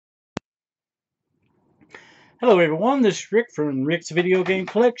Hello everyone, this is Rick from Rick's Video Game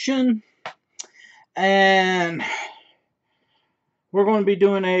Collection, and we're going to be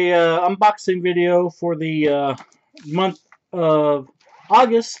doing a unboxing video for the month of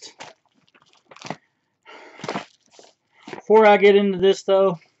August. Before I get into this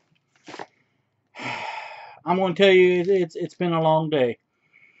though, I'm going to tell you it's been a long day.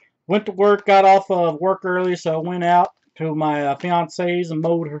 Went to work, got off of work early, so I went out to my fiance's and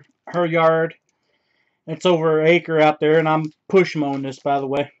mowed her yard. It's over an acre out there, and I'm push mowing this, by the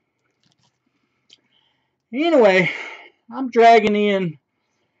way. Anyway, I'm dragging in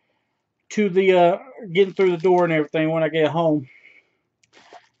to the getting through the door and everything when I get home.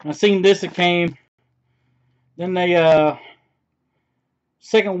 I seen this, it came. Then they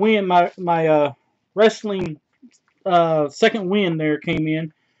second wind, my wrestling second wind there came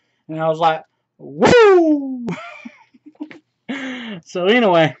in, and I was like, woo! So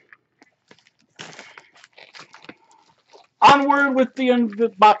anyway, onward with the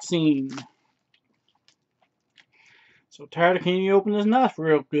unboxing. So tired of, can you open this knife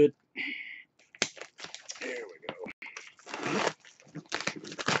real good? There we go.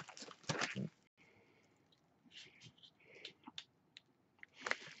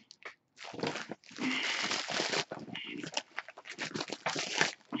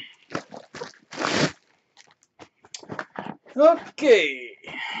 Okay.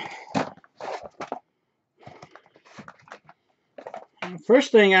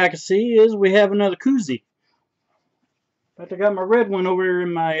 First thing I can see is we have another koozie. But I got my red one over here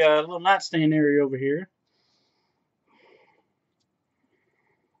in my little nightstand area over here.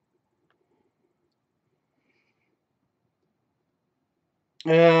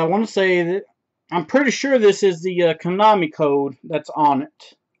 I want to say that I'm pretty sure this is the Konami code that's on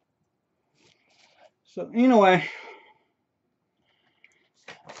it. So anyway,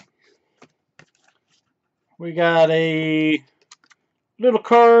 we got a little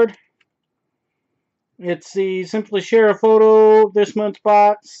card. It's the simply share a photo of this month's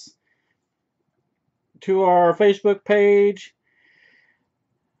box to our Facebook page.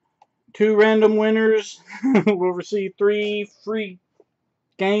 2 random winners will receive 3 free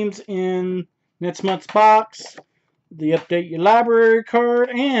games in next month's box. The Update Your Library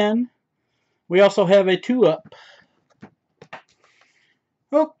card, and we also have a 2-up.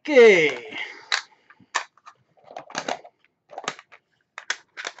 Okay.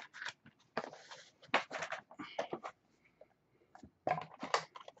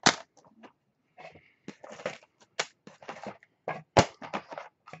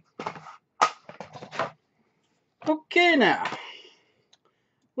 Okay, now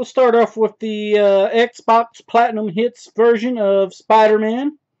we'll start off with the Xbox Platinum Hits version of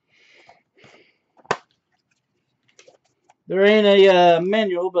Spider-Man. There ain't a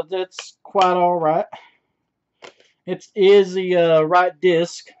manual, but that's quite alright. It is the right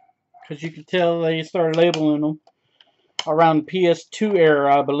disc, because you can tell they started labeling them around the PS2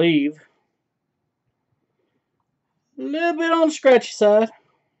 era, I believe. A little bit on the scratchy side.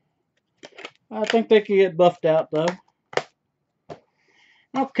 I think they could get buffed out, though.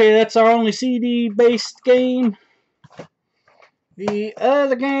 Okay, that's our only CD-based game. The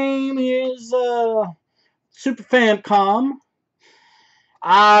other game is Super Famicom.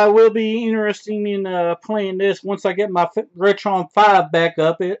 I will be interested in playing this once I get my Retron 5 back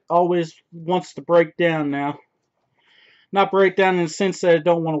up. It always wants to break down now. Not break down in the sense that it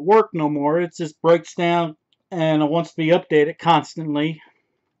don't want to work no more. It just breaks down and it wants to be updated constantly.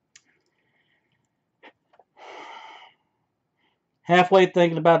 Halfway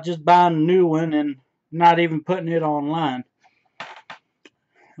thinking about just buying a new one and not even putting it online. I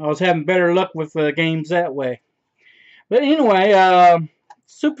was having better luck with games that way. But anyway,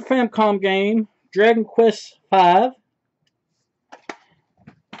 Super Famicom game, Dragon Quest V.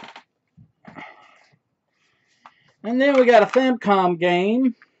 And then we got a Famicom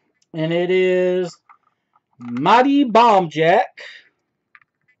game, and it is Mighty Bomb Jack.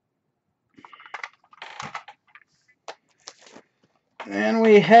 And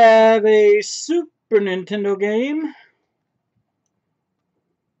we have a Super Nintendo game.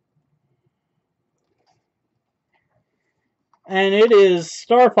 And it is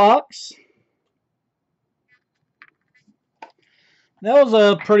Star Fox. That was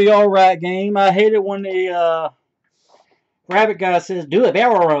a pretty alright game. I hate it when the rabbit guy says, do a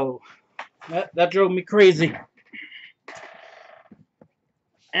barrel roll. That drove me crazy.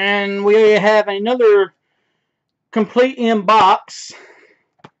 And we have another complete in-box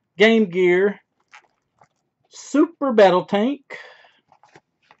Game Gear Super Battle Tank.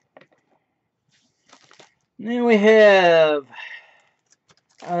 And then we have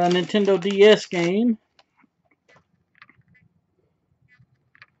a Nintendo DS game,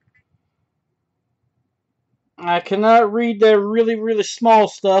 I cannot read the really, really small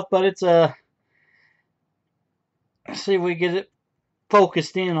stuff, but it's a... Let's see if we get it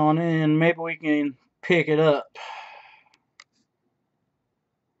focused in on it, and maybe we can pick it up.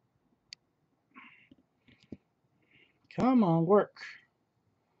 Come on, work.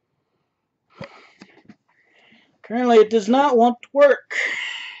 Apparently it does not want to work.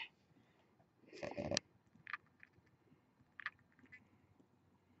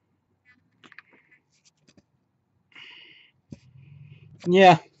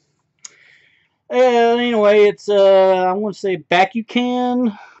 Yeah. Anyway, it's I want to say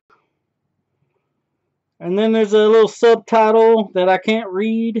Bakugan. And then there's a little subtitle that I can't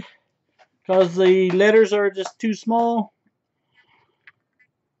read because the letters are just too small.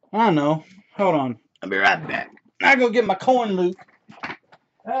 I know. Hold on. I'll be right back. I go get my coin loop.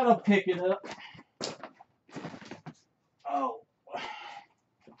 That'll pick it up. Oh.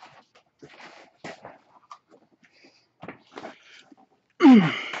 All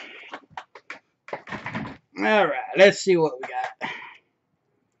right. Let's see what we got.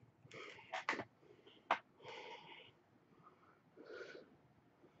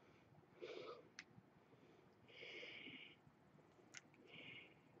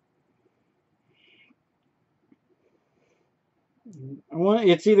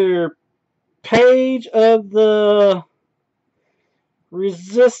 It's either Page of the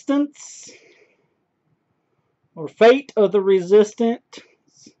Resistance or Fate of the Resistant.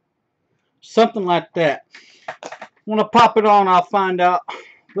 Something like that. When I pop it on, I'll find out.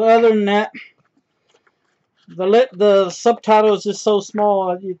 But other than that, the subtitle is just so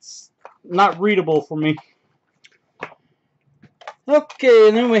small, it's not readable for me. Okay,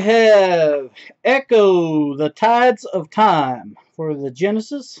 and then we have Echo, the Tides of Time for the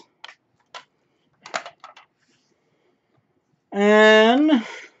Genesis. And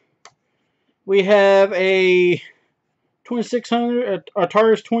we have a 2600,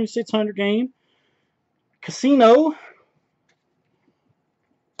 Atari's 2600 game, Casino.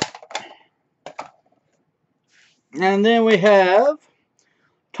 And then we have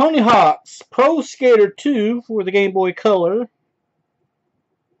Tony Hawk's Pro Skater 2 for the Game Boy Color.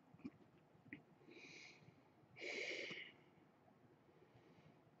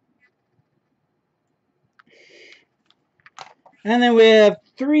 And then we have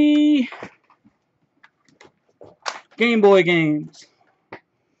 3 Game Boy games.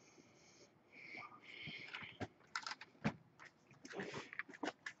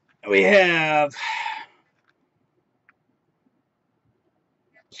 We have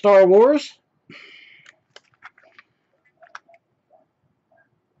Star Wars,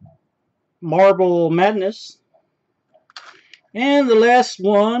 Marble Madness, and the last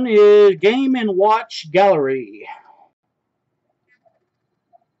one is Game & Watch Gallery.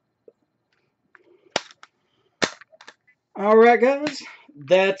 Alright guys,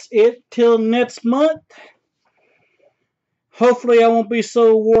 that's it till next month. Hopefully I won't be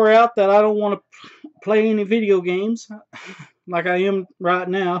so wore out that I don't want to play any video games like I am right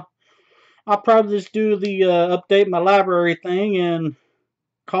now. I'll probably just do the update my library thing and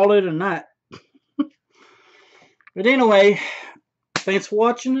call it a night. But anyway, thanks for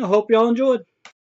watching. I hope y'all enjoyed.